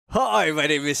Hi, my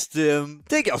name is Tim.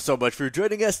 Thank y'all so much for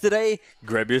joining us today.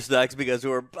 Grab your snacks because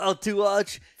we're about to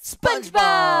watch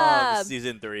SpongeBob!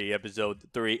 Season 3, Episode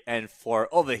 3 and 4.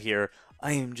 Over here,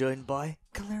 I am joined by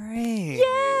Clarine.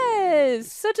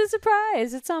 Yes! Such a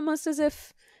surprise. It's almost as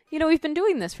if, we've been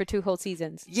doing this for 2 whole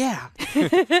seasons. Yeah.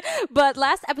 But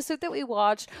last episode that we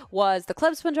watched was the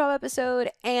Club SpongeBob episode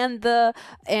and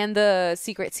the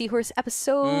Secret Seahorse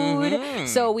episode.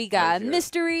 So we got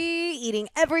Mystery eating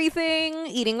everything,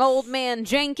 eating Old Man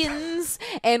Jenkins,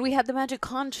 and we had the Magic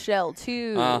Conch shell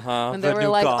too. And they were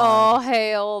like, "Oh,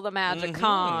 hail the Magic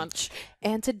Conch!"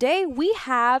 And today we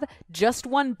have Just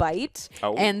One Bite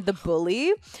and the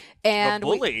Bully. And the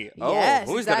bully? Yes,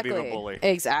 who's exactly. going to be the bully?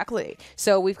 Exactly.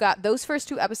 So we've got those first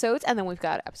 2 episodes, and then we've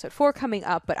got episode 4 coming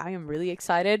up. But I am really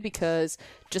excited because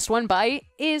Just One Bite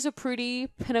is a pretty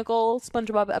pinnacle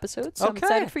SpongeBob episode. So I'm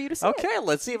excited for you to see it. Okay,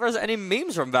 let's see if there's any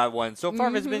memes from that one. So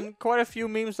far, there's been quite a few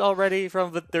memes already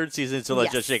from the 3rd season. So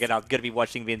let's just check it out. Gonna be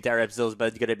watching the entire episodes,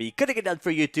 but gonna be cutting it out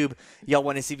for YouTube. Y'all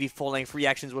want to see the full-length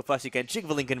reactions with us? You can check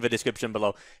the link in the description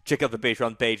below. Check out the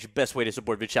Patreon page. Best way to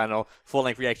support the channel.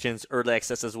 Full-length reactions, early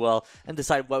access as well. And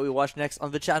decide what we watch next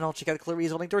on the channel. Check out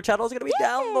Clarice's link to her channel. It's gonna be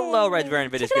down below right there in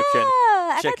the description.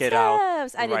 Check it out.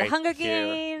 I did right Hunger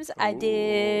Games. Ooh. I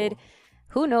did.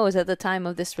 Who knows at the time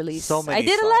of this release? So many I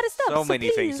did songs. a lot of stuff. So many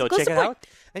things. So check it out.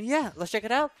 And yeah, let's check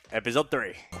it out. Episode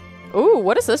 3. Ooh,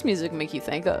 what does this music make you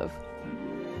think of?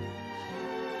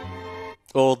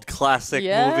 Old classic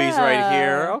movies right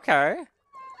here. Okay.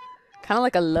 Kind of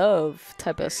like a love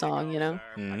type of song, A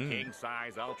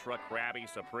king-size ultra crabby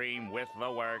supreme with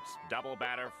the works, double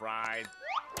batter fried.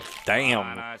 Damn.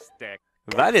 On a stick.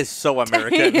 That is so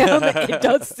American. It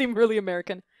does seem really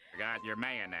American. Got your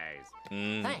mayonnaise.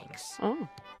 Thanks. Oh.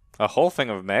 A whole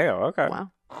thing of mayo. Okay. Wow.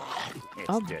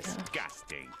 It's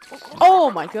disgusting.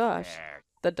 Oh my gosh.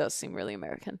 That does seem really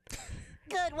American.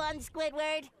 Good one,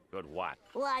 Squidward. Good what?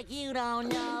 Like you don't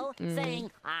know. Saying,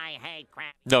 I hate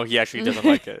crab. No, he actually doesn't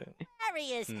like it.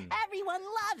 Hilarious. Everyone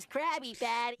loves Krabby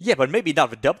Patty. Yeah, but maybe not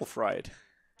the double fried.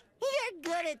 You're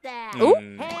good at that. Ooh.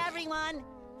 Hey, everyone.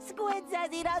 Squid says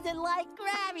he doesn't like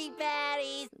Krabby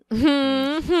Patties.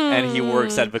 And he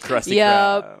works at the Krusty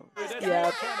Krab.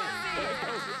 Yep.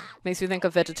 Makes me think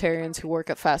of vegetarians who work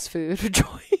at fast food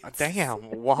joints. Damn,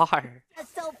 why?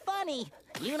 That's so funny.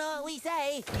 You know what we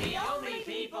say. The only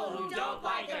people who don't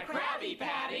like a Krabby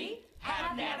Patty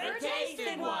have never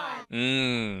tasted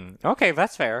one. Okay,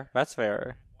 that's fair. That's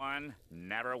fair. One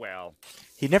never will.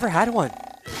 He never had one.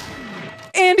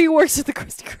 And he works at the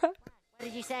Krusty Krab. What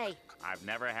did you say? I've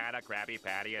never had a Krabby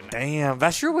Patty in Damn,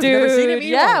 that's true. We've Dude, never seen him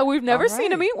eat one. we've never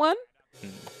seen him eat one.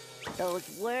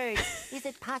 Those words. Is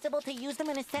it possible to use them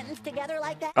in a sentence together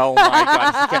like that? Oh my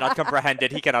god, he cannot comprehend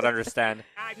it. He cannot understand.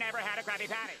 I've never had a Krabby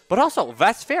Patty. But also,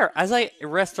 that's fair. As a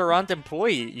restaurant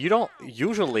employee, you don't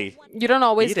usually You don't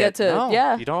always eat get it. to, No,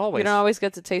 yeah. you don't always. You don't always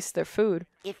get to taste their food.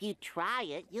 If you try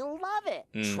it, you'll love it.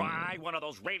 Try one of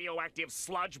those radioactive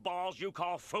sludge balls you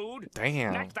call food?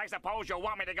 Damn. Next, I suppose you'll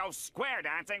want me to go square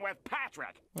dancing with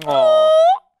Patrick. Oh.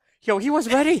 Yo, he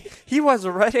was ready. He was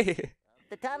ready.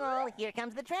 The tunnel. Here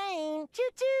comes the train.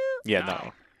 Choo-choo. Yeah,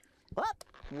 no. Whoop.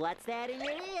 What's that in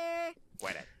your ear?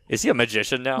 Quit it. Is he a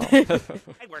magician now?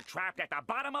 We're trapped at the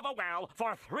bottom of a well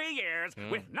for 3 years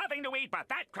with nothing to eat but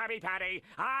that Krabby Patty.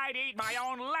 I'd eat my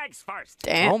own legs first.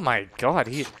 Damn. Oh my god,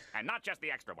 he. And not just the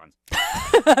extra ones.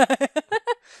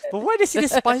 But why does he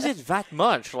despise it that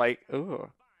much? Like,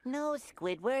 ooh. No,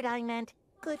 Squidward, I meant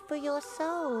good for your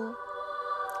soul.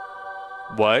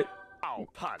 What? Oh,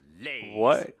 please.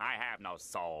 What? I have no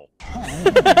soul.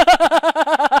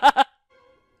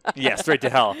 Yeah, straight to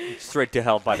hell. Straight to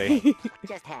hell, buddy.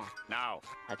 Just half. No.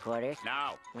 A quarter.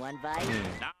 No. 1 bite.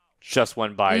 No. Just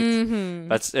one bite.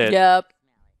 That's it. Yep.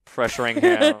 Pressuring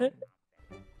him.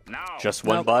 No. Just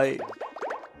one bite.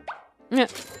 1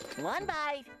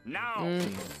 bite. No.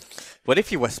 What if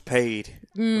he was paid?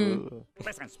 Ooh.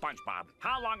 Listen, SpongeBob.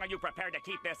 How long are you prepared to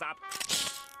keep this up?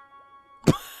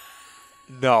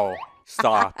 No.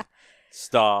 Stop.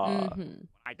 Stop.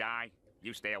 I die.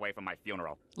 You stay away from my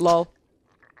funeral. Lol.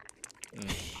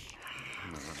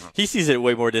 He sees it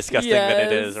way more disgusting than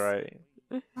it is, Yes. right?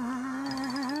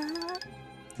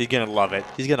 He's gonna love it.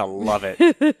 He's gonna love it.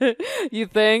 You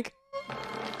think?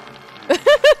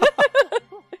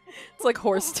 It's like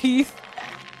horse teeth.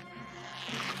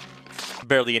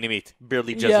 Barely any meat.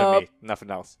 Barely just the meat. Nothing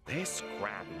else. This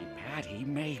Krabby Patty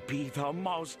may be the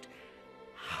most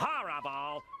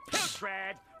horrible,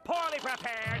 putrid, poorly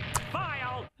prepared,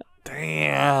 vile,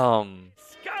 Damn.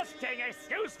 disgusting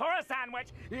excuse for a sandwich.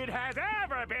 It has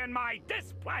ever been my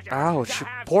displeasure Ouch. to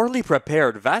have Poorly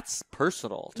prepared. That's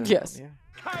personal. to him. Yes. Yeah.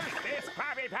 curse this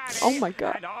Krabby Patties. Oh my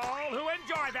God. And all who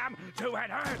enjoy them to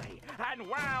an early and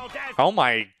wild death. Oh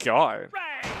my god.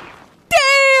 Rave.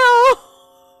 Damn!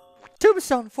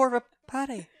 Tombstone for a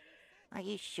patty. Are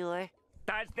you sure?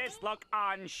 Does this look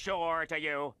onshore to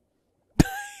you?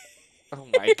 Oh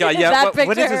my god, yeah. That When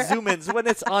it's picture. a zoom ins, when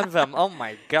it's on them. Oh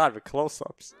my god, with close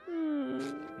ups.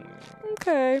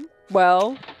 Okay.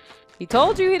 Well, he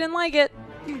told you he didn't like it.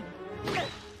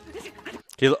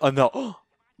 No.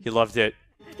 He loved it.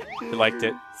 He liked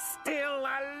it. Still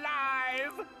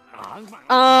alive.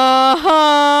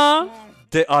 Uh-huh.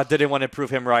 Didn't want to prove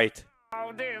him right.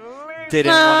 Oh, delicious.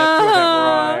 Didn't want to prove him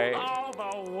right. All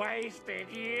the wasted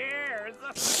years.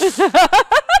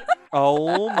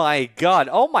 Oh my god.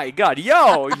 Oh my god.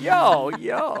 Yo. I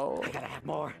gotta have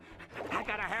more. I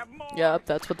gotta have more. Yep,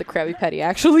 that's what the Krabby Patty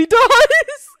actually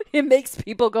does. It makes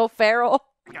people go feral.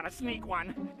 I gotta sneak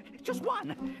one. Just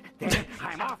one. Then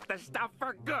I'm off the stuff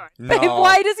for good. No. Babe,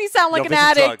 why does he sound like Yo, an this is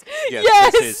addict? drugs. Yes,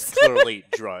 Yes. This is clearly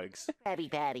drugs. Krabby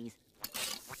Patties.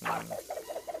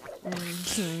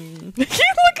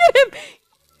 Look at him.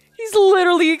 He's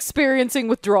literally experiencing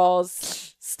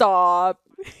withdrawals. Stop.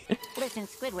 Listen,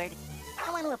 Squidward,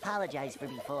 I want to apologize for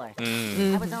before.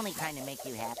 Mm. I was only trying to make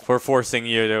you happy. For forcing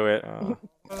you to it. Oh.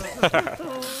 I was trying to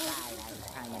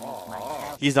make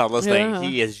myself. He's not listening. Yeah.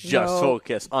 He is just No.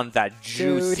 focused on that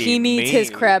juicy Dude, he needs his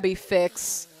meat. Krabby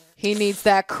fix. He needs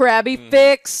that Krabby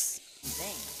fix.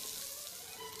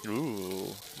 Ooh.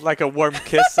 Like a warm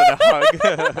kiss and a hug.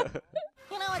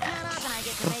 You know, it's not often I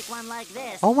get to make one like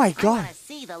this. Oh my I god. want to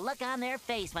see the look on their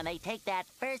face when they take that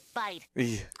first bite.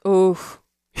 Eeh. Oof.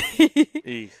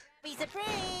 Eeh. Krabby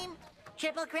Supreme!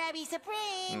 Triple Krabby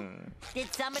Supreme!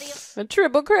 Did somebody... A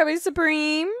triple Krabby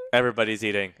Supreme. Everybody's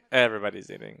eating. Everybody's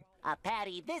eating. A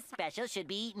patty this special should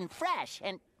be eaten fresh,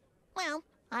 and... Well,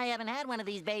 I haven't had one of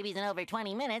these babies in over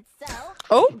 20 minutes, so...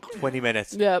 Oh. 20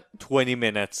 minutes. Yep. 20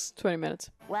 minutes. 20 minutes.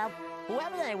 Well,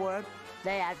 whoever they were,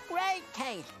 they had great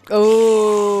taste.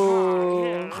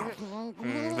 Oh.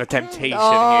 The temptation here.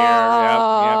 Yep.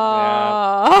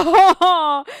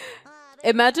 Oh.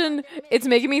 Imagine, it's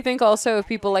making me think also of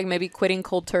people like maybe quitting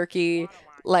cold turkey,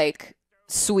 like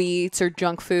sweets or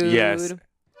junk food. Yes.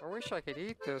 I wish I could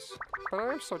eat this, but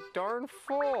I'm so darn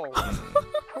full.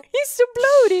 He's so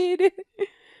bloated.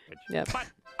 Yep. But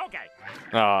okay.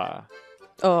 Ah.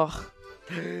 Oh.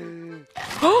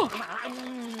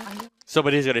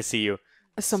 Somebody's gonna see you.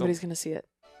 Somebody's gonna see it.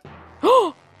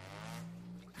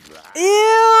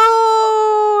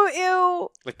 Ew! Ew!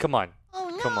 Like, come on. Oh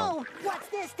no! Come on. What's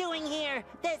this doing here?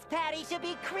 This patty should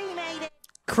be cremated.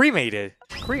 Cremated.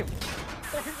 Cream.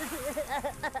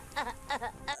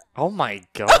 Oh my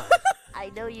god. I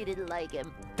know you didn't like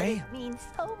him. Damn. It means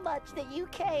so much that you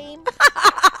came.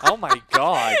 Oh my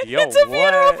god. Yo, It's a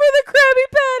funeral what? for the Krabby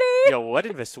Patty! Yo, what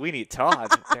in the Sweeney Todd?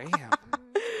 Damn.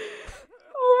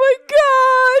 Oh my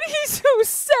god! He's so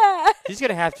sad! He's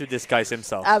gonna have to disguise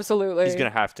himself. Absolutely. He's gonna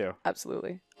have to.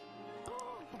 Absolutely.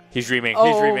 He's dreaming. Oh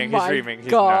He's dreaming. He's my dreaming.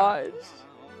 He's gosh.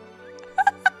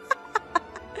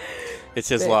 It's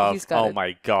his Babe, love. he's got Oh it.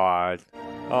 my god.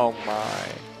 Oh my.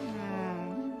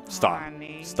 Stop.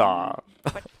 Honey. Stop.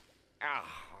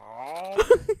 Oh.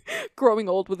 Growing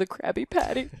old with a Krabby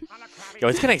Patty. On a Krabby Yo,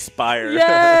 it's gonna expire.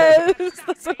 Yes!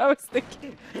 That's what I was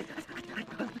thinking.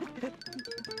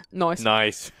 Nice.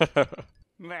 Nice.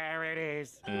 There it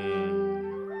is.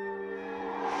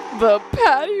 The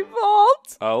Patty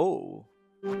Vault! Oh.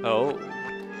 Oh.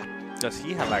 Does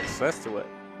he have access to it?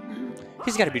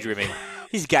 He's gotta be dreaming.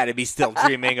 He's gotta be still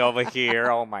dreaming over here.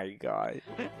 Oh my god.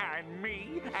 And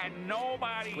me and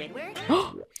nobody.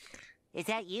 Squidward? Is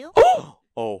that you? Oh.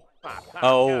 Oh.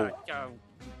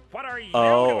 What are you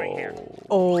doing here? Oh.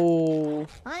 Oh.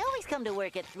 I always come to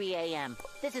work at 3 a.m.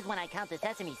 This is when I count the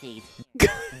sesame seeds.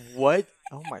 What?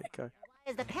 Oh my god.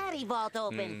 Why is the patty vault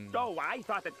open? Oh, I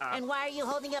thought that. And why are you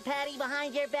holding a patty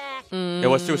behind your back? It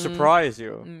was to surprise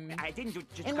you. I didn't do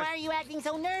just. And why are you acting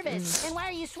so nervous? And why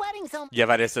are you sweating so Yeah,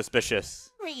 that is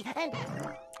suspicious. much? And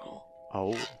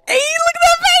Oh. Hey, look at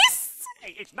that face!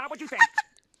 Hey, it's not what you think.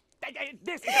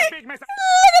 This is a big mess. Look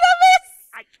at that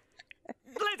face!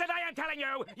 Listen, I am telling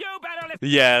you. You better listen.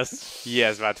 Yes.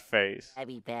 Yes, that face.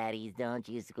 Krabby Patties, don't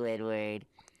you, Squidward?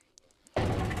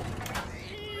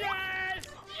 Yes.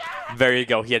 There you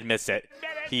go. He admits it.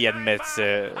 He admits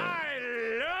it.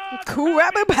 I love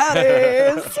Krabby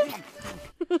Patties!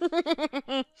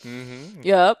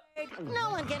 Yep. No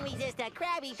one can resist a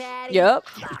Krabby Patty. Yep.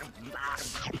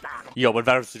 Yo, but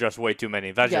that's just way too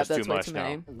many. That's Yeah, just that's too way much too now.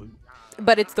 many.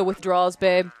 But it's the withdrawals,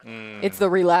 babe. It's the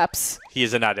relapse. He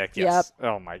is an addict, yes.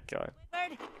 Oh my god.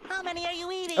 How many are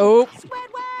you eating? Oh.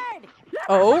 Squidward!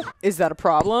 Oh, is that a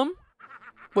problem?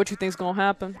 What you think's gonna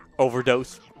happen?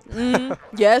 Overdose.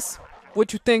 Yes.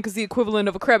 What you think is the equivalent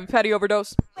of a Krabby Patty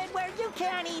overdose? Squidward, you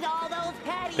can't eat all those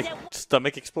patties at once.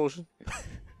 Stomach explosion.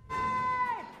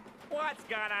 What's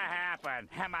gonna happen?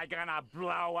 Am I gonna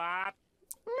blow up?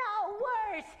 No,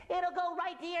 worse. It'll go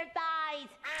right to your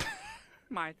thighs.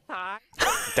 My thigh?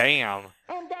 Damn.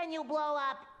 And then you blow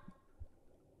up.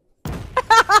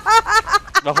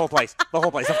 The whole place. The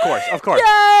whole place. Of course. Of course.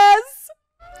 Yes.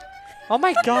 Oh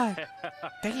my god.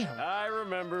 Damn. I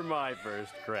remember my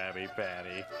first Krabby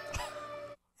Patty.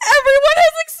 Everyone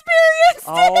has experienced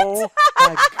Oh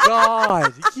my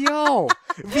god. Yo.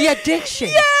 The addiction.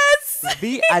 Yes.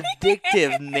 The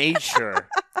addictive nature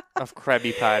of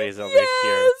Krabby Patties over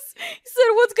Yes. He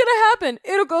said, what's going to happen?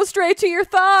 It'll go straight to your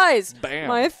thighs. Bam.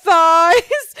 My thighs.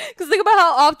 Because think about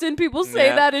how often people say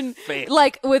Yeah, that in, fake.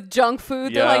 like, with junk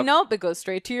food. They're Yep. like, nope, it goes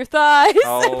straight to your thighs.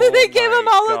 Oh And then they gave my him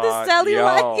all of the God.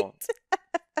 cellulite. Yo.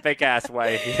 Fake ass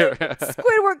way here.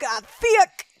 Squidward got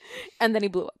thick. And then he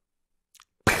blew up.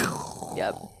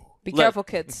 Yep. Be Look. careful,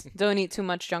 kids. Don't eat too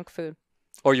much junk food.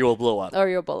 Or you will blow up. Or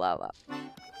you'll blow up.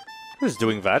 Who's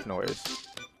doing that noise?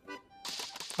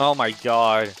 Oh my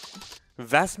god.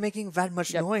 That's making that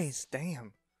much Yep. noise.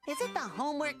 Damn. Is it the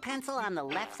homework pencil on the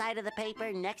left side of the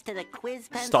paper next to the quiz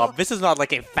pencil? Stop. This is not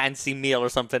like a fancy meal or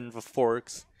something with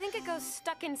forks. I think it goes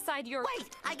stuck inside your... Wait,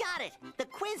 I got it. The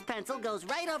quiz pencil goes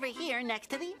right over here next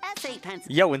to the essay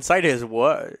pencil. Yo, inside is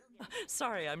what?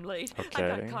 Sorry I'm late. I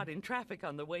Okay. got caught in traffic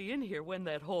on the way in here when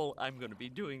that whole I'm going to be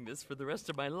doing this for the rest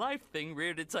of my life thing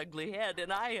reared its ugly head,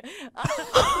 and I...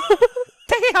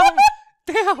 Damn.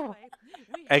 Damn.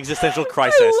 Existential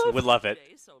crisis. We love it.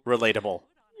 Relatable.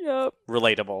 Yep.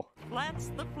 Relatable. Flats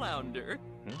the flounder.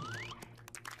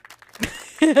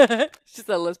 She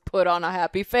said, let's put on a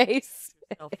happy face.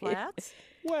 Flats?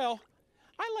 Well,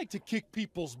 I like to kick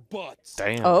people's butts.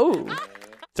 Damn. Oh.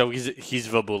 So he's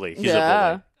the bully. He's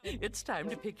Yeah. a bully. It's time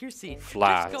to pick your seat.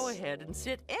 Flats. Just go ahead and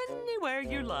sit anywhere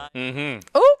you like. Mm-hmm.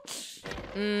 Oh.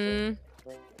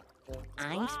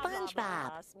 I'm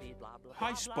SpongeBob.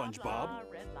 Hi, SpongeBob.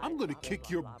 I'm gonna kick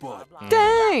your butt.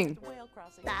 Dang.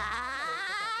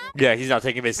 Ah! Yeah, he's not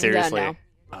taking it seriously. no.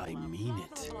 I mean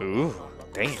it. Ooh.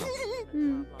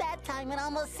 Damn. That time it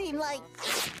almost seemed like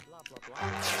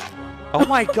Oh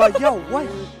my god, yo, what?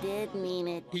 you did mean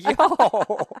it. Yo.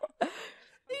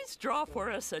 Please draw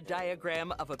for us a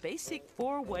diagram of a basic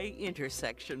four-way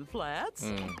intersection, Flats.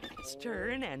 Let's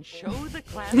turn and show the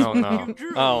class Oh, what no. you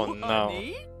drew, Oh, no.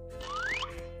 honey.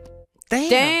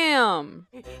 Damn.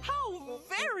 How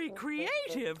very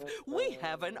creative! We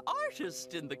have an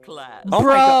artist in the class. Oh my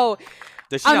Bro,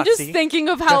 Does she I'm not just see? thinking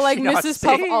of how Does like she not Mrs.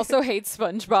 Puff see? also hates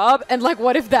SpongeBob, and like,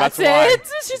 what if that's, That's why.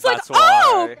 it? She's like, That's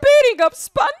oh, why. beating up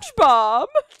SpongeBob.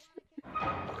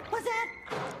 What's that?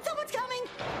 Someone's coming.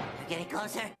 We're getting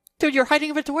closer. Dude, you're hiding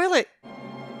in the toilet.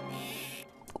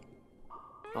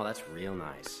 Oh, that's real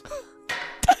nice.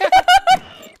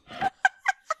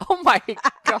 Oh my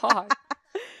god.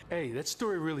 Hey, that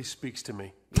story really speaks to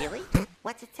me. Really?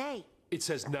 What's it say? It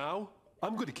says now,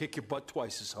 I'm gonna kick your butt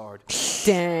twice as hard.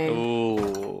 Dang.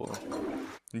 Ooh.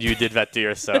 You did that to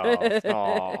yourself.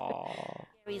 Aww.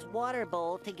 Gary's water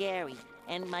bowl to Gary,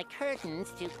 and my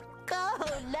curtains to...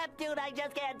 Oh, Neptune, I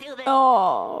just can't do this.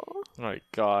 Oh. Oh my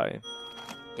god.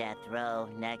 Death row,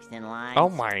 next in line. Oh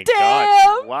my Damn.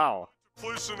 god. Wow.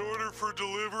 Place an order for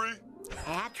delivery?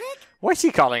 Patrick? What's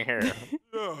he calling her?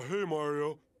 Yeah, hey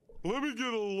Mario. Let me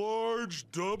get a large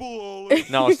double olive.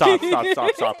 No, stop.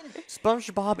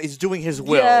 SpongeBob is doing his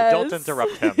will. Yes. Don't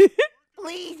interrupt him.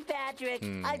 Please, Patrick.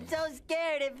 I'm so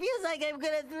scared. It feels like I'm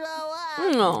gonna throw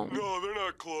up. No. No, they're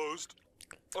not closed.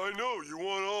 I know, you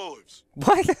want olives.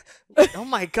 What? Oh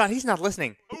my god, he's not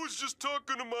listening. I was just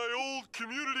talking to my old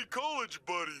community college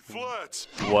buddy, Flats.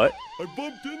 What? I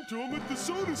bumped into him at the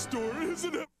soda store,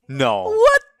 isn't it? No.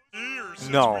 What? Years since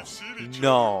No. we've seen each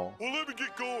No. other. Well, let me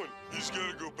get going. He's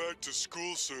gotta go back to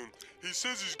school soon. He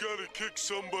says he's gotta kick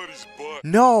somebody's butt.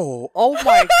 No. Oh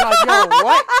my god, yo,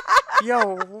 what?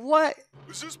 Yo, what?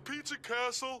 Is this Pizza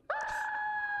Castle?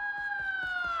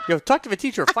 Yo, talk to the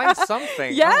teacher. Find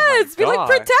something. Yes. Oh Be my like, God.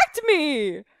 protect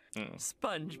me.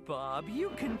 SpongeBob,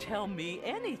 you can tell me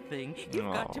anything. You've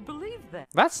got to believe that.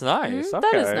 That's nice. Okay.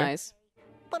 That is nice.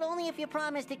 But only if you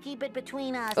promise to keep it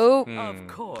between us. Oh. Of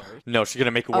course. No, she's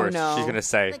gonna make it Oh, worse. no. She's gonna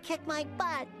say. To kick my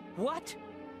butt. What?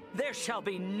 There shall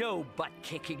be no butt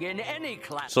kicking in any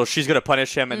class So she's gonna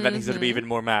punish him, and then he's gonna be even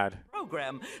more mad.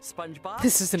 program. SpongeBob,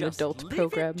 This is an just adult leave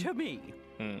program. It to me.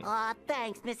 Aw,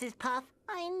 thanks, Mrs. Puff.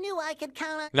 I knew I could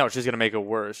count on... No, she's gonna make it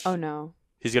worse. Oh no.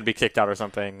 He's gonna be kicked out or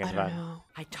something. I And don't then. know.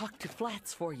 I talked to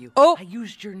Flats for you. Oh. I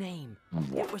used your name.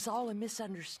 It was all a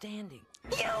misunderstanding.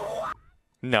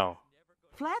 No.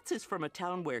 Flats is from a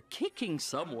town where kicking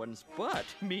someone's butt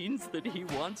means that he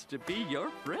wants to be your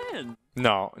friend.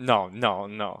 No, no, no,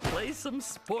 no. Play some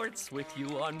sports with you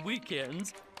on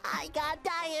weekends. I got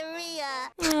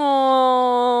diarrhea.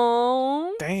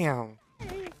 Aww. Damn.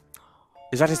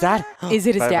 Is that his dad? Is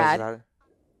it his That- dad?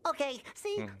 Okay,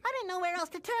 see, I didn't know where else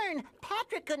to turn.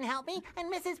 Patrick couldn't help me,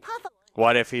 and Mrs. Puffle.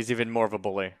 What if he's even more of a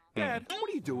bully? Dad, what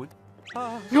are you doing?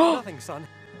 Nothing, son.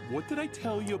 What did I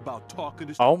tell you about talking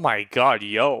to... Oh my god,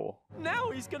 yo.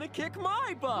 Now he's gonna kick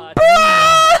my butt.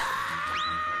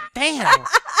 Damn.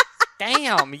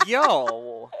 Damn,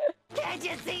 yo. Can't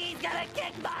you see he's gonna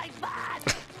kick my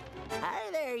butt?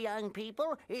 Hi there, young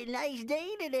people. Nice day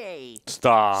today.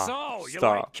 Stop. So, you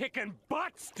Stop. like kicking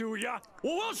butts, do ya?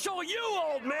 Well, we'll show you,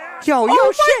 old man! Yo, yo,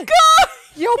 Oh shit. my god!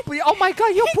 Yo, oh my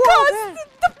god, yo, He poor old caused man.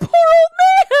 the poor old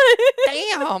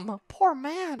man! Damn, poor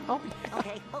man. Oh my.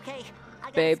 Okay, okay. I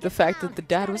gotta Babe, the skip fact town. that the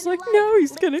dad was like, Starting no,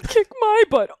 he's gonna kick my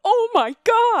butt. Oh my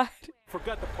god!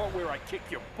 Forgot the part where I kick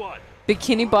your butt.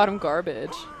 Bikini Bottom garbage.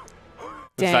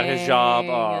 Is that his job?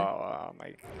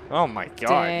 Dang. Oh my god,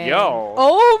 Dang. yo.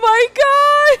 Oh my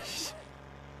gosh!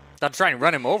 I'll try and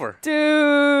run him over.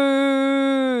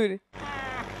 Dude!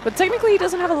 But technically he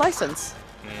doesn't have a license.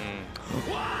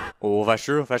 Oh, that's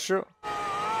true, that's true.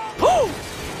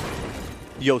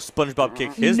 Yo, SpongeBob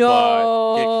kicked his no.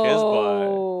 butt. Kicked his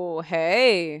butt.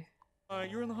 Hey.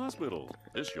 You're in the hospital.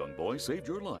 This young boy saved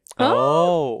your life.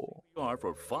 Oh. You are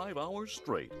for 5 hours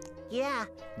straight. Yeah.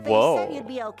 They Whoa. said you'd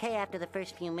be okay after the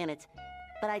first few minutes,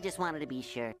 but I just wanted to be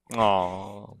sure.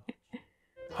 Oh.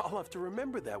 I'll have to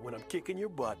remember that when I'm kicking your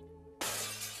butt.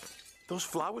 Those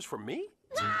flowers for me?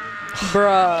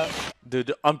 Bruh.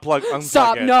 Dude, unplug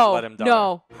Stop, it. no, Let him die.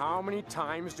 no. How many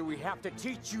times do we have to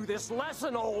teach you this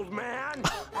lesson, old man?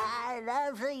 I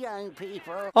love the young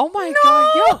people. Oh my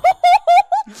god, yo.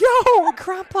 Yo,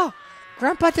 Grandpa.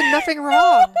 Grandpa did nothing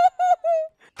wrong.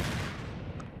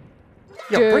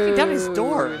 Yo, breaking down his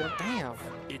door. Dude. Damn.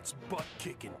 It's butt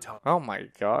kicking time. Oh my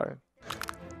god.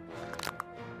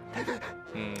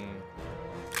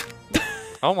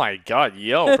 Oh my god,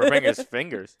 yo, preparing his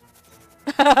fingers.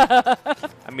 I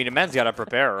mean, a man's gotta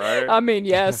prepare, right? I mean,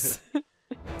 yes.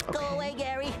 Go away,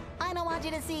 Gary. I don't want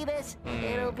you to see this.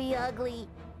 It'll be ugly.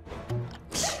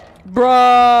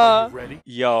 Bruh. Ready?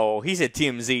 Yo, he's a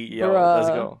TMZ, yo. Bruh. Let's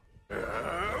go.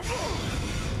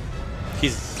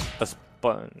 He's a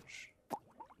sponge.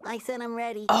 I said I'm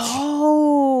ready.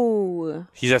 Oh.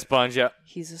 He's a sponge, yeah.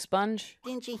 He's a sponge.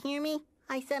 Didn't you hear me?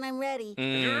 I said I'm ready.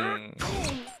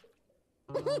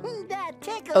 That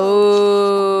tickles.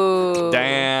 Oh.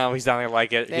 Damn, he's not gonna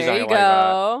like it. He's There not you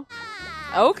gonna like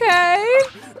go. Okay.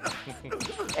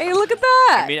 Hey, look at that.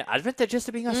 that. I mean, advantages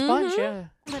to being a sponge, yeah.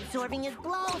 I'm absorbing his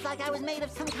blows like I was made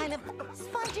of some kind of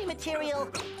spongy material.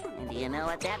 And do you know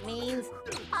what that means?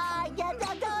 I get to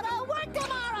go to work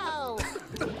tomorrow.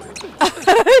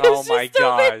 Oh my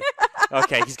god.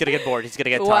 Okay, he's gonna get bored. He's gonna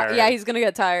get tired. Yeah, he's gonna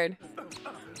get tired.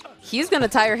 He's gonna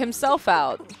tire himself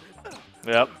out.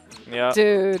 Yep. Yeah.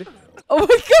 Dude. Oh my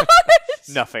gosh.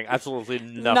 Nothing. Absolutely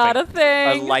nothing. Not a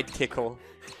thing. A light tickle.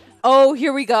 Oh,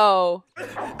 here we go.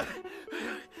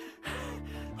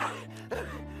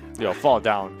 Yo, fall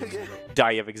down.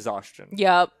 Die of exhaustion.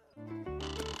 Yep.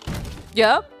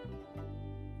 Yep.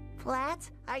 Flats,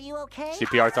 are you okay?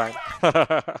 CPR time.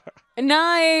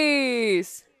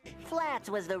 Nice. Flats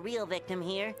was the real victim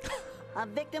here. A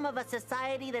victim of a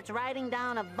society that's riding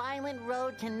down a violent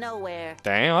road to nowhere.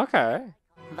 Dang, okay.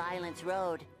 Violence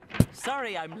Road.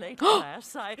 Sorry I'm late,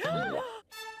 class.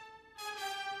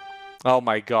 Oh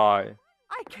my god.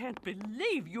 I can't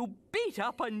believe you beat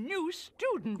up a new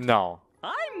student. No.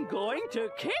 I'm going to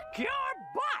kick your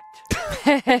butt.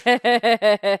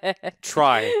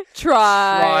 Try.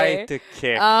 Try. To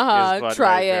kick Uh-huh, his butt try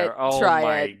right it, there. Oh try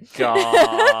my it.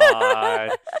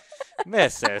 god.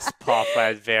 Mrs.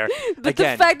 Papa there. But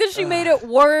Again, the fact that she made it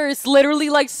worse, literally,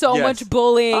 like, so Yes. much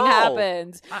bullying Oh.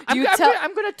 happened. I'm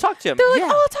gonna talk to him. They're like, Yeah.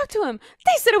 oh, I'll talk to him.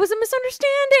 They said it was a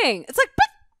misunderstanding. It's like, but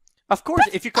Of course,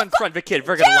 if you confront the kid,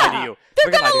 they're gonna lie to you.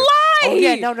 they're gonna lie. Oh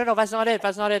yeah, no, that's not it.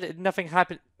 That's not it. Nothing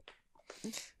happened.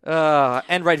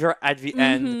 And right here at the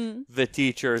end, the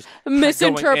teachers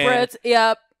misinterpret.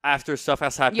 Yep. after stuff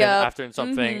has happened, Yep. after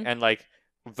something, and like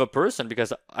the person,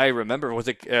 because I remember it was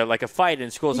like a fight in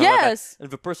school. Something like Yes. that,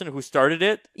 and the person who started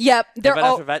it. Yep. They're But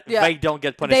all. after that, yeah. they don't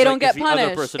get punished. They like, don't get it's the other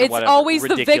punished. person or It's whatever. always the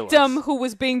Ridiculous. victim who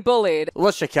was being bullied.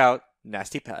 Let's check out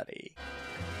Nasty Patty.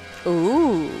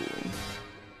 Ooh.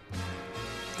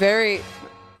 Very.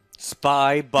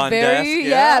 Spy Bond. Very.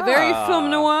 Yeah. Very film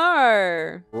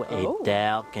noir. A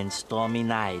dark and stormy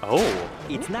night. Oh.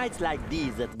 It's nights like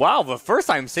these that Wow, the first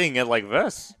time seeing it like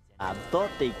this. I thought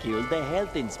they killed the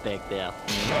health inspector.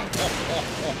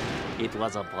 It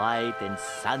was a bright and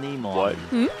sunny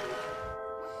morning.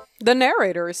 The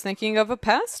narrator is thinking of a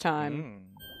pastime.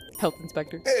 Health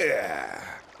inspector. Yeah,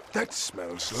 that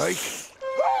smells like...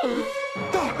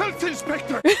 the health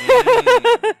inspector!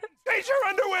 Raise your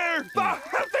underwear! The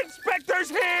health inspector's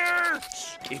here!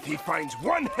 If he finds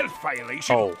one health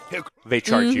violation, he'll... They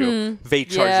charge you. They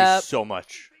charge you so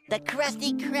much. The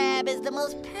Krusty Krab is the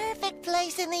most perfect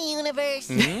place in the universe.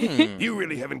 You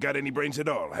really haven't got any brains at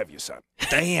all, have you, son?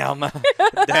 Damn.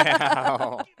 Damn.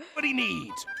 What he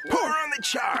needs. Pour on the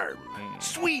charm.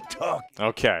 Sweet talk.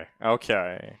 Okay.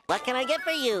 What can I get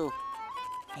for you,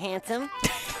 handsome?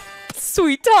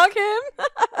 Sweet talk him.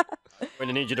 I'm going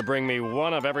to need you to bring me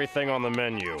one of everything on the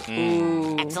menu.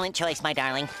 Excellent choice, my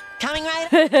darling. Coming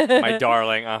right My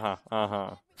darling.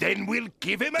 Then we'll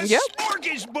give him a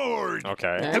smorgasbord.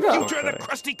 Okay. The future of the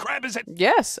Krusty Krab is at...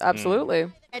 Yes,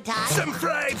 absolutely. Some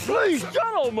fried please,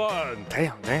 Gentlemen!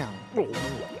 Damn.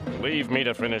 Leave me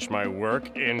to finish my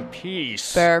work in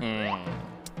peace. Fair.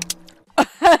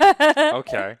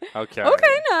 Okay.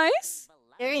 Okay, nice.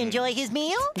 Enjoy his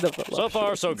meal? So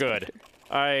far, so good.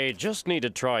 I just need to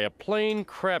try a plain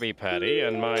Krabby Patty,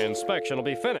 and my inspection will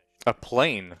be finished. A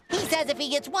plane? He says if he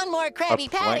gets one more Krabby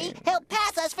Patty, he'll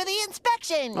pass us for the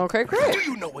inspection. Okay, great. Do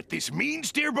you know what this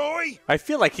means, dear boy? I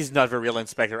feel like he's not a real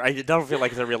inspector. I don't feel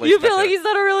like he's a real You inspector. feel like he's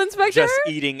not a real inspector? Just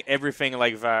eating everything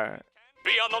like that.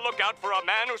 Be on the lookout for a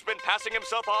man who's been passing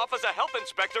himself off as a health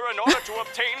inspector in order to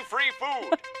obtain free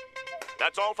food.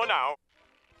 That's all for now.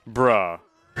 Bruh.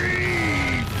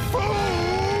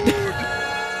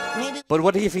 But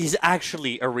what if he's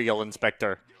actually a real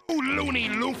inspector? Oh, loony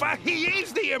loofah, he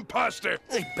is the imposter.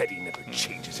 I bet he never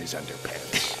changes his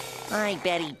underpants. I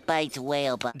bet he bites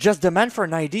whale butt. Just demand for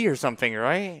an ID or something,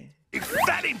 right? If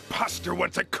that imposter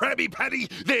wants a Krabby Patty,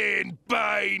 then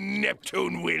by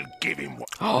Neptune we'll give him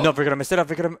one. No, we're gonna mess it up.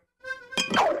 We're gonna...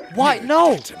 What?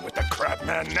 No! Dancing with the crab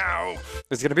man now.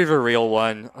 It's gonna be the real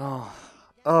one.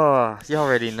 Oh, you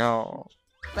already know.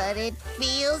 But it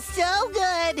feels so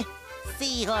good.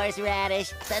 Seahorse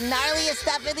radish, the gnarliest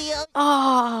stuff in the ocean.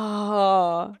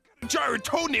 Ah. Jar of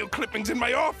toenail clippings in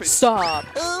my office. Stop.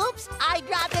 Oops, I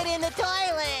dropped it in the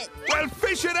toilet. Well,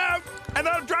 fish it out, and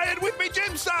I'll dry it with me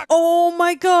gym sock. Oh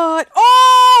my god.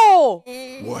 Oh!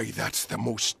 Why, that's the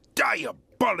most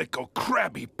diabolical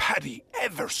Krabby Patty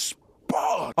ever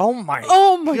spawned. Oh my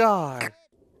god.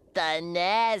 The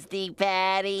nasty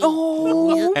patty.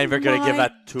 Oh, and we're gonna give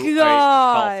that to a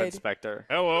health inspector.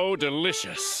 Hello,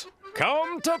 delicious.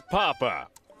 Come to Papa.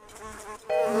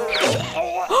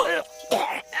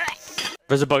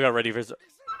 There's a bug already.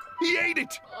 He ate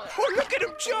it. Oh, look at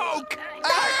him choke.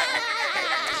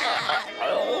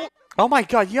 Oh my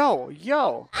god, yo.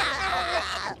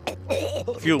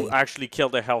 If you actually kill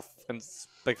the health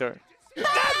inspector.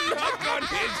 That look on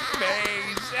his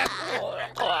face.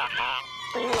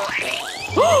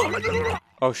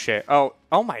 Oh shit.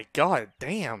 Oh my god,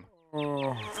 damn.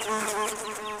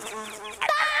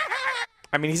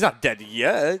 I mean, he's not dead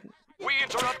yet. We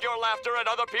interrupt your laughter at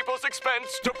other people's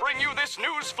expense to bring you this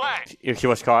news flash. He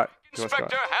was caught.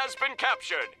 Inspector has been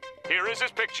captured. Here is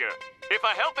his picture. If a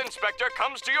health inspector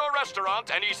comes to your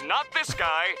restaurant and he's not this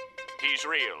guy, he's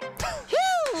real.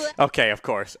 Okay, of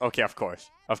course.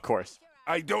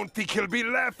 I don't think he'll be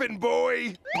laughing,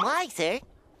 boy. Why, sir?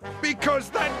 Because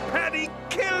that patty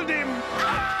killed him.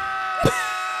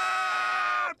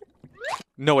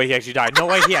 No way he actually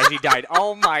died.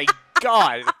 Oh my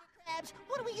god.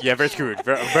 Yeah, very screwed.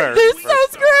 They're so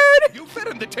screwed. You fed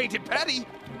him the tainted patty.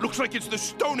 Looks like it's the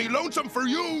stony lonesome for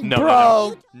you.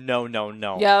 No.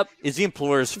 Yep. It's the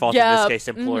employer's fault in this case,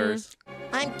 employers.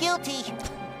 I'm guilty.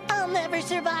 I'll never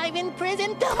survive in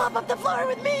prison. Come up the floor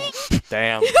with me.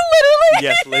 Damn. Literally.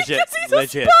 Yes,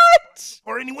 legit.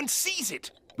 Or anyone sees it.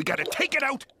 We gotta take it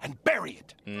out and bury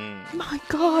it. My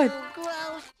god.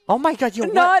 Oh my god,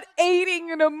 you're not aiding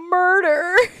in a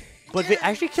murder. But they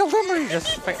actually killed him, or you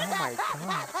just... Oh my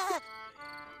god.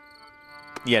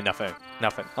 Yeah, nothing.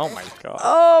 Oh my god.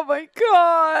 Oh my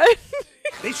god.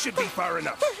 This should be far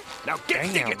enough. Now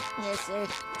get digging. Yes, sir.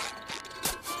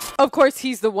 Of course,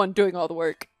 he's the one doing all the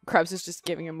work. Krabs is just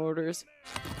giving him orders.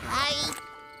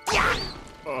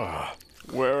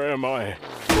 Where am I?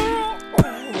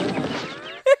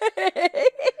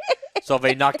 So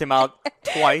they knocked him out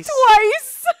twice?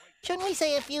 Shouldn't we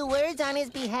say a few words on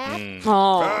his behalf?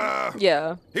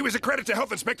 Yeah. He was a credit to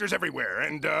health inspectors everywhere,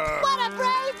 and What a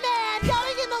brave man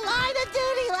going in the line of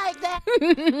duty like that.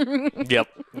 Yep.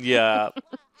 Yeah.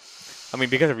 I mean,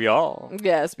 because of y'all.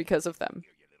 Yes, because of them.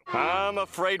 I'm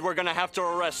afraid we're gonna have to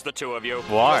arrest the two of you.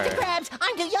 Why? Mr. Krabs,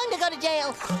 I'm too young to go to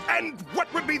jail. And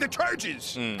what would be the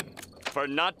charges? For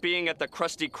not being at the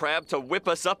Krusty Krab to whip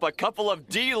us up a couple of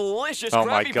delicious Oh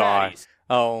my Krabby god. Patties.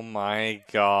 Oh my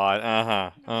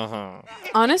god.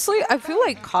 Honestly, I feel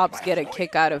like cops get a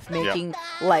kick out of making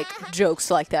like jokes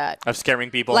like that. Of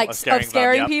scaring people. Like of scaring,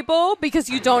 them, yep. people because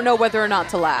you don't know whether or not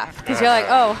to laugh. Because you're like,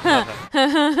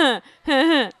 oh,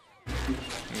 Yeah.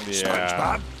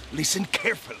 SpongeBob, listen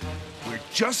carefully. We're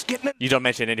just getting it. You don't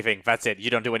mention anything. That's it. You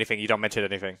don't do anything. You don't mention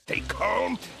anything. Stay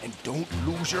calm and don't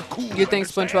lose your cool. You think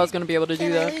SpongeBob's gonna be able to do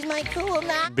Can I that? lose my cool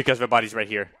now? Because my body's right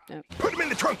here. Put him in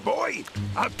the trunk, boy.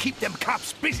 I'll keep them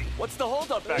cops busy. What's the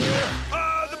holdup back there?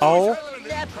 Oh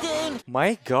Neptune.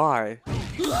 my god.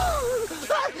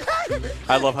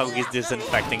 I love how he's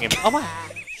disinfecting him. Oh my.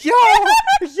 Yo!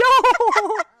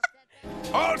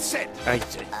 All set.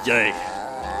 Yay.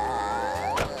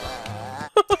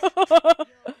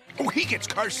 Oh, he gets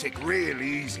car sick real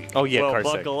easy. Oh yeah, Well, Carsick.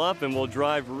 buckle up and we'll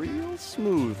drive real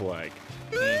smooth like.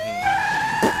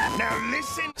 Now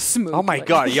listen. Smooth. Oh my like-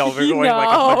 god, yo, we're going like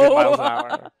 100 miles an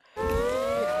hour.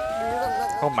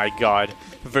 Oh my god.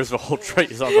 There's a whole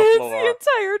trace on the It's floor. the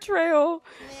entire trail.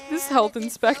 This health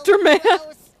inspector man.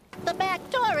 The back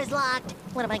door is locked.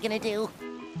 What am I gonna do?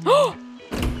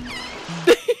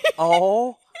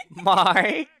 Oh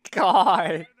my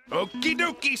god. Okie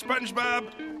dokie,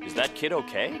 SpongeBob. Is that kid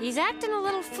okay? He's acting a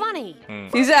little funny.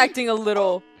 He's acting a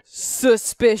little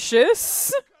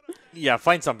suspicious. Yeah,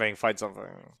 find something. Find something.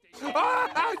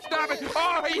 Oh, stop it.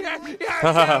 Oh, yeah.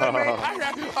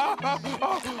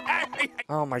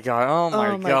 Oh my god. Oh my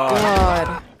Oh my god.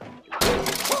 god.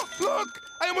 Oh, look,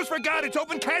 I almost forgot. It's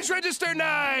open cash register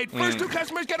night. First two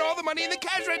customers get all the money in the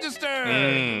cash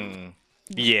register.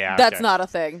 Yeah. That's okay. not a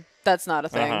thing. That's not a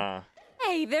thing.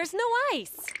 Hey, there's no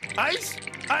ice. Ice?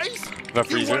 Ice? The You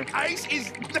freezer? want ice?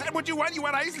 Is that what you want? You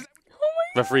want ice?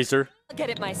 The freezer? I'll get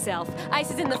it myself. Ice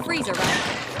is in the freezer,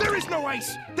 right? There is no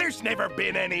ice. There's never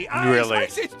been any ice. Really?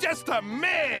 Ice is just a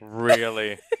myth.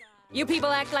 Really? You people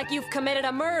act like you've committed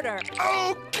a murder.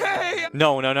 Okay.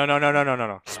 No.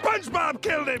 SpongeBob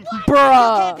killed him.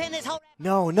 Bruh. Pin this whole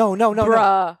No.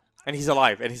 Bruh. And he's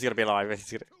alive. And he's gonna be alive. And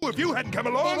he's gonna... If you hadn't come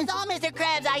It along, was all Mr.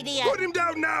 Krabs' idea. put him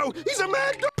down now. He's a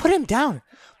mad dog. Put him down.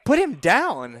 Put him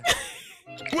down.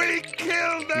 We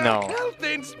killed the No. health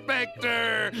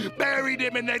inspector. Buried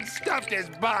him and then stuffed his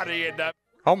body in the...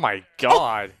 Oh my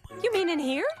god. You mean in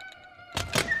here?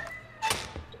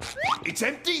 It's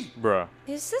empty. Bruh.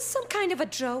 Is this some kind of a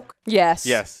joke? Yes.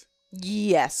 Yes.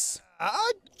 Yes. A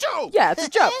joke. Yeah, it's a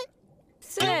joke.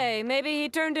 Say, maybe he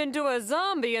turned into a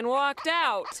zombie and walked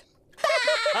out.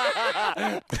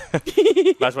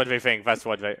 That's what we think. That's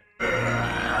what we...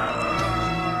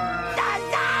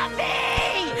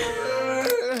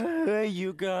 Hey,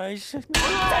 you guys. Take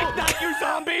that, you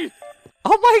zombie!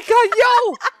 Oh my god,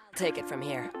 yo! Take it from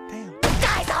here.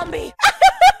 Die, zombie!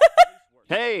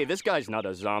 Hey, this guy's not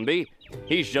a zombie.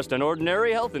 He's just an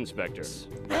ordinary health inspector.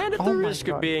 And at Oh the my risk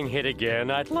God. of being hit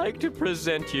again, I'd like to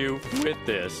present you with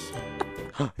this.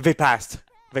 They passed.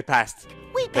 They passed.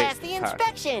 We passed the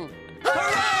inspection.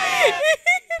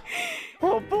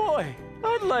 Oh boy,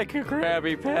 I'd like a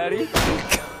Krabby Patty.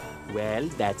 Well,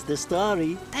 that's the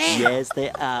story. Yes, they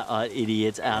are all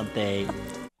idiots, aren't they?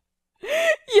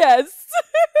 Yes.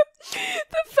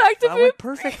 The fact of That it. went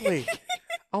perfectly.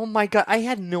 Oh my god, I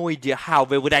had no idea how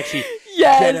they would actually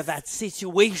Yes. get at that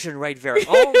situation right there.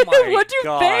 Oh my What do you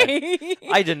god. think?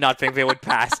 I did not think they would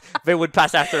pass. They would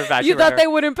pass after that. You thought they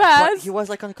wouldn't But pass? he was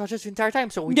like unconscious the entire time,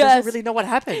 so he Yes. doesn't really know what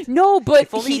happened. No, but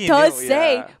If only he he does knew,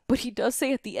 say, yeah. but he does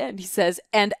say at the end, he says,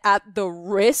 and at the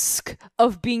risk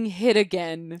of being hit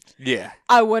again, Yeah.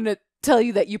 I want to tell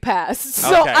you that you passed.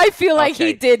 So Okay, I feel like he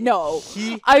okay. did know.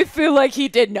 He I feel like he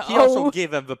did know. he also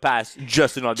gave him the pass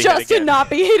just to not be hit just to again. not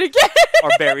be hit again. Or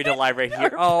buried alive right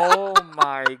here. Oh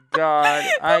my god.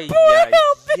 Ay, Poor ay,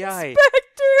 health ay.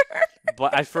 inspector.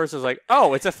 But at first I was like,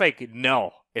 oh, it's a fake.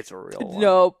 No, it's a real one.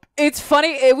 Nope. It's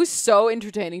funny. It was so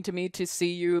entertaining to me to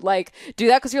see you like do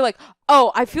that because you're like,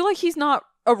 oh, I feel like he's not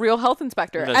a real health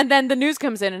inspector. The- And then the news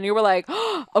comes in and you were like,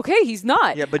 oh, okay, he's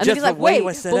not. Yeah, but and then just he's like, the way it wait,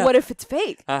 was set but up. what if it's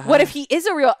fake? Uh-huh. What if he is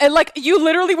a real? And like you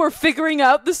literally were figuring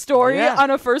out the story Yeah.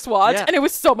 on a first watch Yeah. and it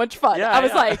was so much fun. Yeah, I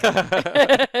was yeah.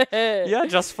 like, Yeah,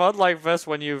 just fun like this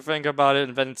when you think about it,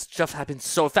 and then stuff happens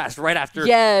so fast right after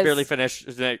Yes. barely finished.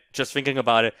 Just thinking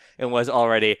about it, it was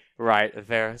already right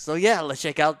there. So yeah, let's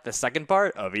check out the second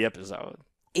part of the episode.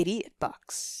 idiot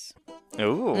box.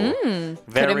 Ooh, Could it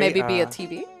very, maybe be a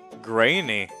TV?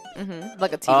 grainy.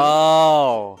 Like a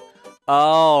TV.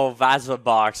 Oh, that's the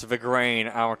box, the grain.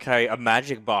 Okay, a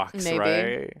magic box, Maybe.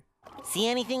 right? See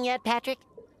anything yet, Patrick?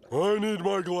 I need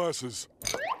my glasses.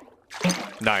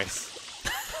 Nice.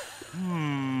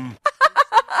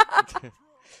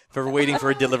 If we're waiting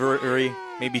for a delivery,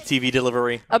 maybe TV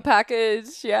delivery. A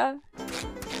package, yeah.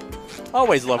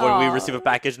 Always love when we receive a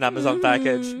package, an Amazon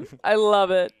package. I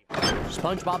love it.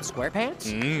 SpongeBob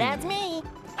SquarePants? That's me.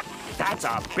 That's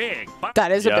a big box.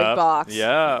 That is a big box.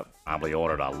 Yeah. Probably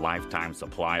ordered a lifetime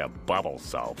supply of bubble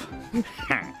soap.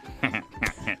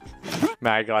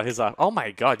 My God, he's like, oh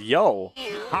my God, yo.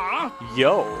 Huh?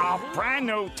 Yo. A brand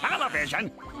new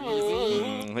television?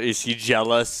 Is he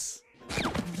jealous?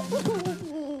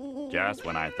 Just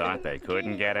when I thought they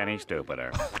couldn't get any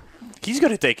stupider. He's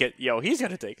gonna take it. Yo, he's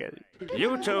gonna take it.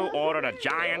 You two ordered a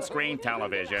giant screen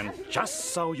television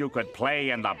just so you could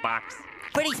play in the box.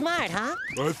 Pretty smart, huh?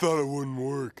 I thought it wouldn't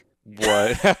work.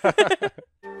 What?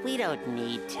 We don't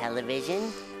need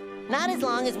television. Not as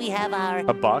long as we have our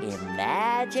A box?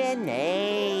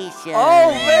 imagination.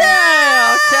 Oh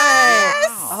man!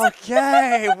 Okay.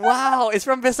 Okay. Wow. It's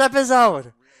from this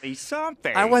episode.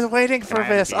 Something. I was waiting for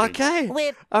this. Baby. Okay.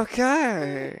 With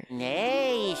Okay.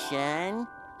 nation,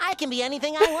 I can be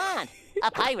anything I want. A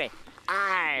pirate.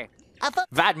 A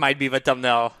That might be the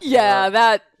thumbnail. Yeah,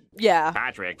 that. Yeah.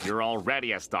 Patrick, you're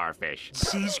already a starfish.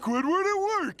 See, Squidward, it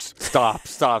works. Stop.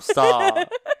 Stop. Stop.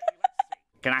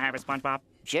 Can I have it, SpongeBob?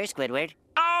 Sure, Squidward.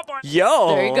 Oh, boy.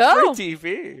 Yo. There you go. Free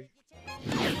TV.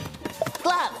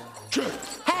 Gloves. Check.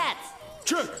 Hats.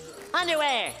 Check.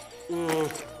 Underwear.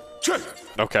 Check.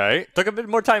 Okay. Took a bit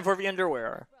more time for the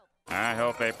underwear. I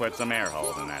hope they put some air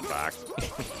holes in that box.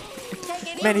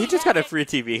 Man, he just got a free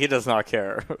TV. He does not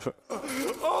care.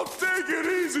 I'll take it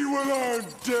easy when I'm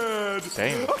dead.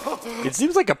 Dang. It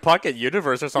seems like a pocket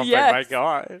universe or something. Yes. My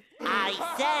God. I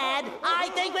said I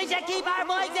think we should keep our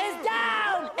voices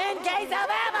down in case of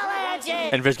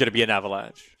avalanches. And there's gonna be an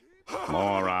avalanche.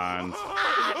 Morons.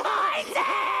 Our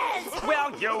voices.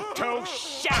 Will you two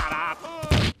shut up?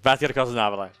 That's gonna cause an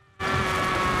avalanche.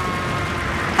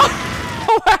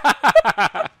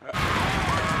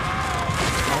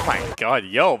 Oh my God,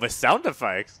 yo, the sound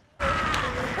effects.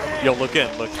 Yo, look in,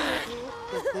 look.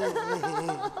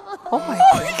 Oh my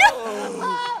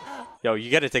God. Yo,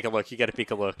 you gotta take a look. You gotta peek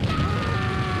a look.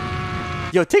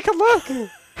 Yo, take a look.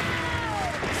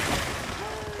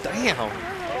 Damn.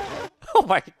 Oh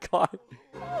my God.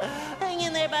 Hang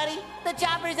in there, buddy. The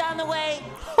chopper's on the way.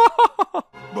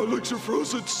 My legs are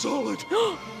frozen solid.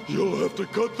 You'll have to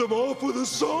cut them off with a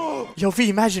saw. Yo, the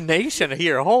imagination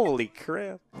here. Holy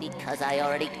crap. Because I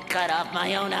already cut off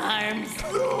my own arms.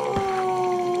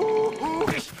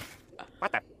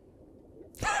 What the?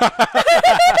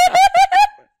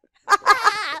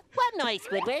 What noise,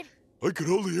 Squidward? I could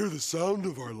only hear the sound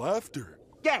of our laughter.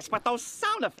 Yes, but those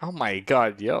sound effects. Oh my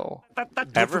God, yo.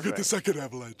 Don't forget the second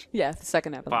avalanche. Yeah, the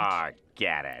second avalanche.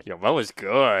 Forget it. Yo, that was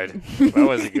good. That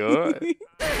was good.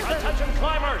 Attention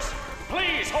climbers,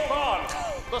 please hold on.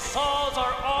 The saws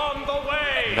are on the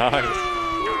way. Nice.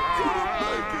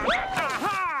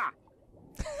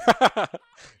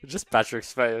 Just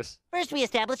Patrick's face. First, we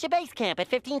established a base camp at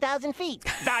 15,000 feet.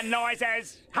 The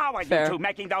noises. How are Fair. you two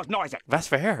making those noises? That's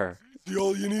fair. See,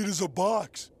 all you need is a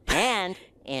box. And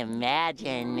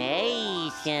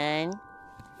imagination.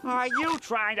 Are you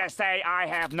trying to say I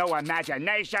have no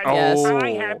imagination? Yes. I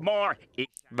have more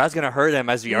That's gonna hurt him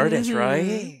as the artist,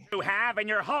 right? you have in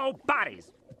your whole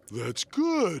bodies. That's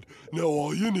good. Now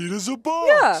all you need is a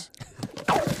box.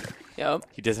 Yeah. Yep.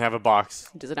 He doesn't have a box.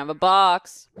 He doesn't have a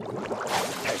box.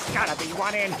 There's gotta be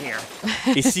one in here.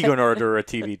 Is he gonna order a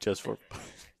TV just for...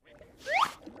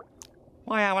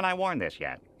 Why haven't I worn this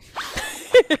yet?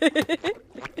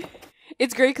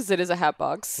 It's great because it is a hat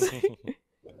box.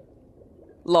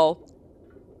 Lol.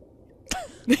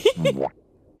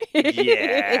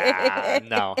 Yeah.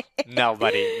 No. No,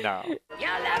 buddy. No.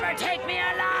 You'll never take me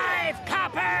alive,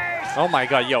 coppers! Oh my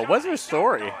God, yo, what's their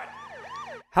story?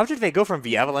 How did they go from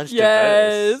the avalanche to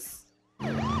Yes.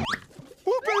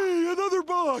 Whoopee! Another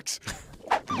box.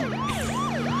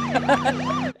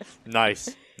 this?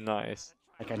 Nice. Nice.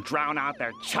 I can drown out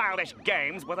their childish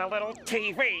games with a little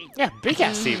TV. Yeah, big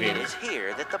ass It TV. is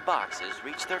here that the boxes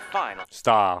reach their final.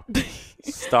 Stop.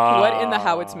 Stop. What in the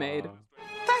how it's made?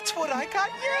 That's what I got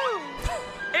you!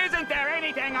 Isn't there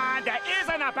anything on that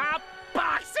isn't about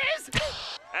boxes?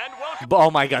 And welcome.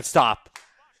 Oh my God, stop.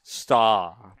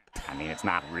 Stop. I mean, it's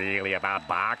not really about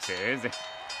boxes.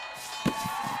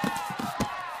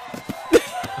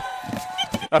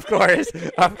 Of course.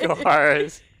 Of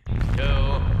course. 2,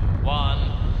 1,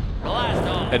 blast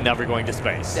off. And now we're going to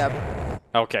space. Yep.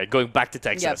 Okay, going back to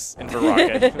Texas in the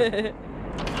rocket.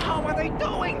 How are they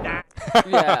doing that?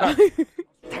 Yeah.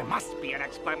 There must be an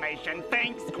explanation.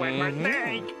 Think, Squidward,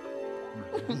 think.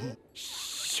 Mm-hmm.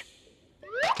 Shh.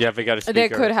 Yeah, they got a speaker. They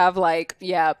could have like,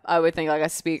 yeah, I would think like a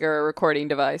speaker or recording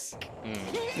device.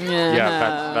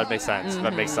 Yeah, that makes sense.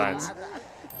 That makes sense.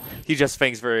 He just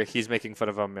thinks he's making fun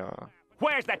of him.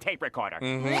 Where's the tape recorder?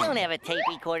 We don't have a tape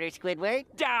recorder, Squidward.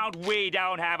 We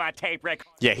don't have a tape recorder.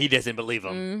 Yeah, he doesn't believe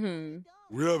him.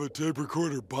 We have a tape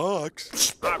recorder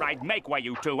box. All right, make way,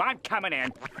 you two. I'm coming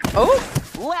in. Oh!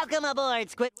 Welcome aboard,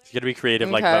 Squid. He's gonna be creative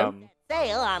like them.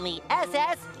 Sail on the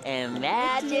SS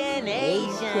Imagination,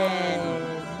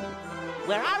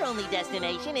 where our only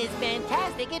destination is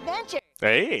fantastic adventure.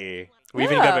 Hey, we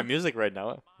even got the music right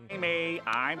now. Me,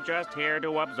 I'm just here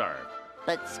to observe.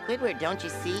 But Squidward, don't you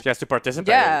see? He has to participate.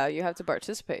 Yeah, you have to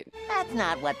participate. That's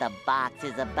not what the box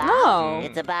is about. No.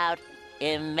 It's about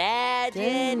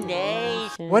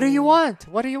imagination. What do you want?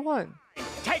 What do you want?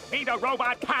 Take me to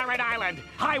Robot Pirate Island.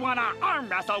 I want to arm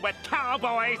wrestle with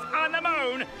cowboys on the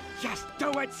moon. Just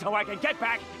do it so I can get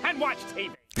back and watch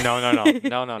TV.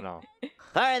 No.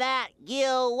 For that,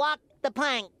 you'll walk the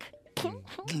plank.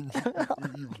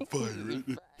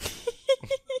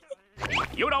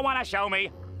 You don't want to show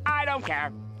me. I don't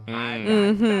care.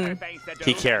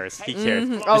 He cares. He cares.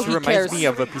 Oh, this he reminds cares. me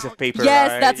of a piece of paper. Yes,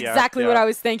 right? that's exactly what I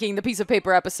was thinking. The piece of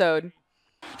paper episode.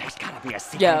 There's gotta be a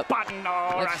secret button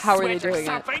or Like, a how are they switch or doing it?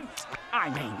 something. I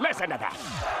mean, listen to that.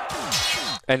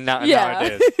 And now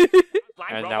it is.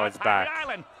 And now it's back.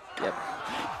 Yep.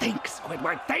 Think,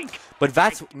 Squidward, think. But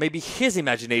that's maybe his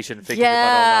imagination thinking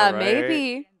Yeah, about all that, right?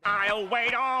 maybe. I'll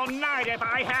wait all night if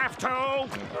I have to.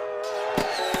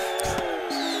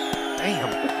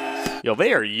 Damn. Yo,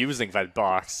 they are using that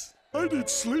box. I need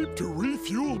sleep to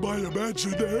refuel my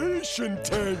imagination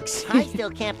tanks. I still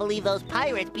can't believe those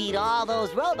pirates beat all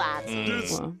those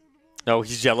robots. No,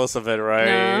 he's jealous of it,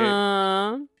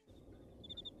 right?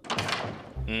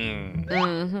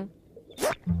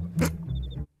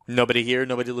 Nobody here?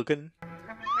 Nobody looking?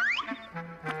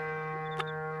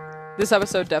 This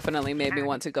episode definitely made me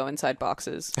want to go inside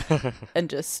boxes and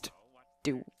just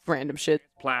do random shit.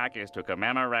 Plaque is to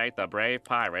commemorate the brave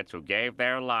pirates who gave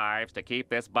their lives to keep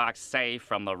this box safe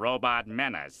from the robot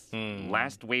menace.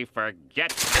 Lest we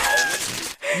forget.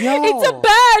 Yo. It's a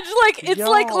badge, like it's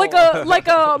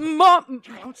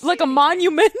like a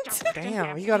monument.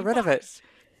 Damn, you got rid of it.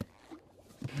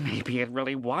 Maybe it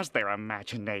really was their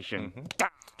imagination.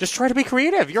 Just try to be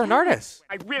creative. You're an artist.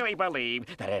 I really believe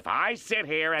that if I sit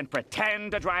here and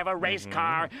pretend to drive a race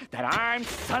car, that I'm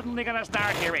suddenly gonna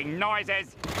start hearing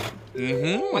noises.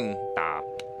 What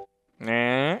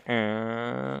the?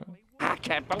 I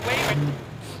can't believe it.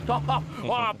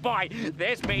 Oh boy,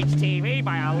 this beats TV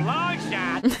by a long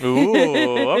shot.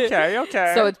 Ooh, okay.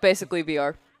 So it's basically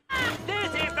VR.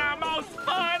 This is the most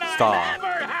fun I've Stop. ever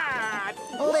had.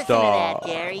 Listen to that,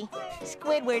 Gary.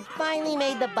 Squidward finally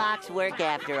made the box work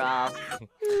after all.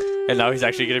 And now he's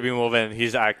actually gonna be moving.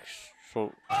 He's actual.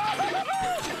 Victory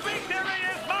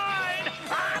is mine.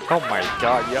 Oh my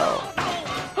god, yo.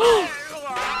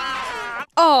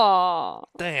 Aww.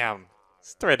 Damn.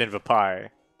 Straight in the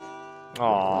pie.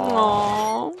 Aww.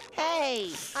 Aww. Hey,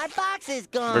 our box is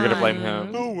gone. We're gonna blame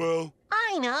him. Oh well.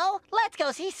 I know. Let's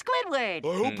go see Squidward.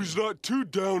 I hope he's not too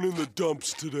down in the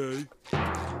dumps today.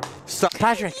 Stop,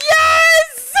 Patrick.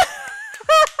 Yes!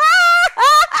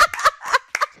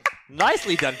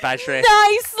 Nicely done, Patrick.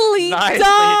 Nicely done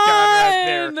right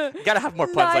there. You gotta have more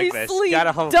puns like this. You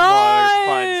gotta have more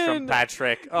puns from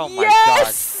Patrick. Oh my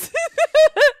yes!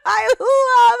 I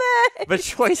love it. god. The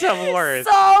choice of words.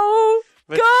 So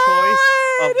the good.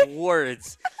 choice of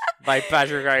words by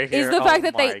Patrick right here. Is the fact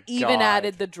that they my even God.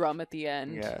 added the drum at the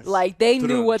end. Yes. Like they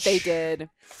knew what they did.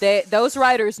 Those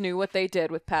writers knew what they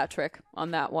did with Patrick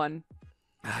on that one.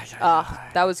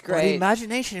 That was But great.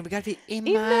 imagination. We gotta be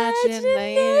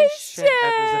imagination.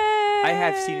 I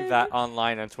have seen that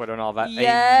online on Twitter and all that a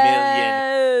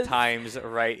million times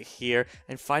right here.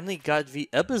 And finally got the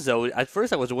episode. At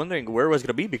first I was wondering where it was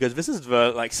gonna be because this is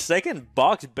the second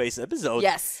box-based episode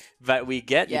that we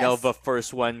get. You know, the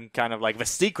first one kind of like the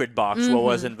secret box, what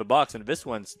was in the box, and this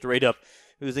one straight up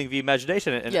using the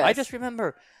imagination. And I just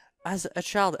remember as a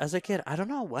child, as a kid, I don't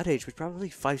know what age, but probably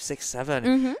 5, 6,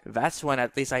 7. That's when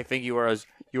at least I think you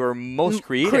were most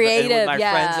creative. And with my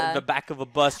friends in the back of a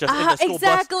bus, just in the school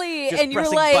bus, just and you're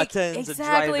pressing like buttons and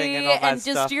driving and all that just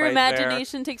stuff your right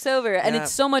imagination takes over, and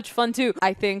it's so much fun too.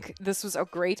 I think this was a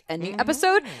great ending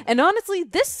episode, and honestly,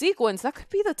 this sequence that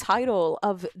could be the title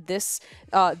of this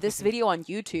video on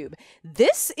YouTube.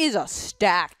 This is a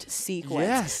stacked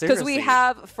sequence because we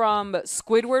have from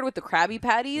Squidward with the Krabby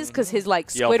Patties, because his like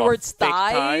Squidward's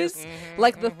thighs,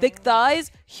 like the thick thighs,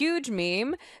 huge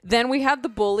meme. Then we have the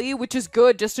bully, which is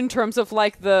good just in terms of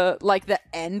like the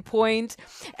end point.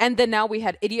 And then now we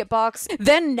had Idiot Box,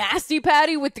 then Nasty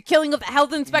Patty with the killing of the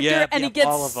health inspector, and it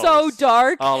gets so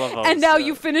dark. All of those, and now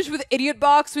you finish with Idiot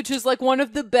Box, which is like one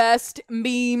of the best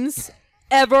memes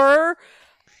ever.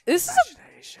 This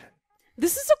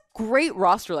is a great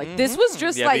roster. Like this was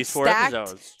just like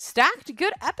stacked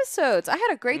good episodes. I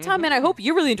had a great time, and I hope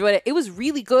you really enjoyed it. It was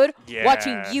really good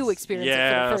watching you experience it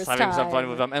for the first time. Having some fun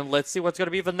with them. And let's see what's going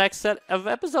to be the next set of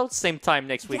episodes. Same time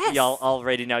next week. Y'all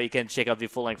already know you can check out the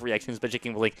full-length reactions by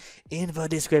checking the link in the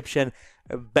description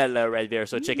below right there.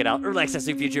 So check it out. Early access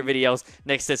to future videos.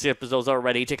 Next set of episodes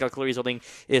already. Check out Clarice's link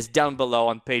is down below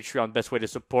on Patreon. Best way to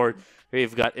support.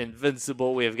 We've got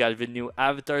Invincible. We've got the new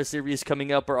Avatar series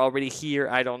coming up. We're already here.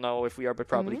 I don't know if we are, but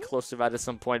probably close to that at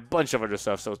some point. Bunch of other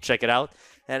stuff. So check it out.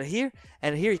 And here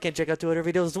you can check out 2 other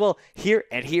videos as well. Here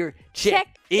and here.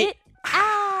 Check it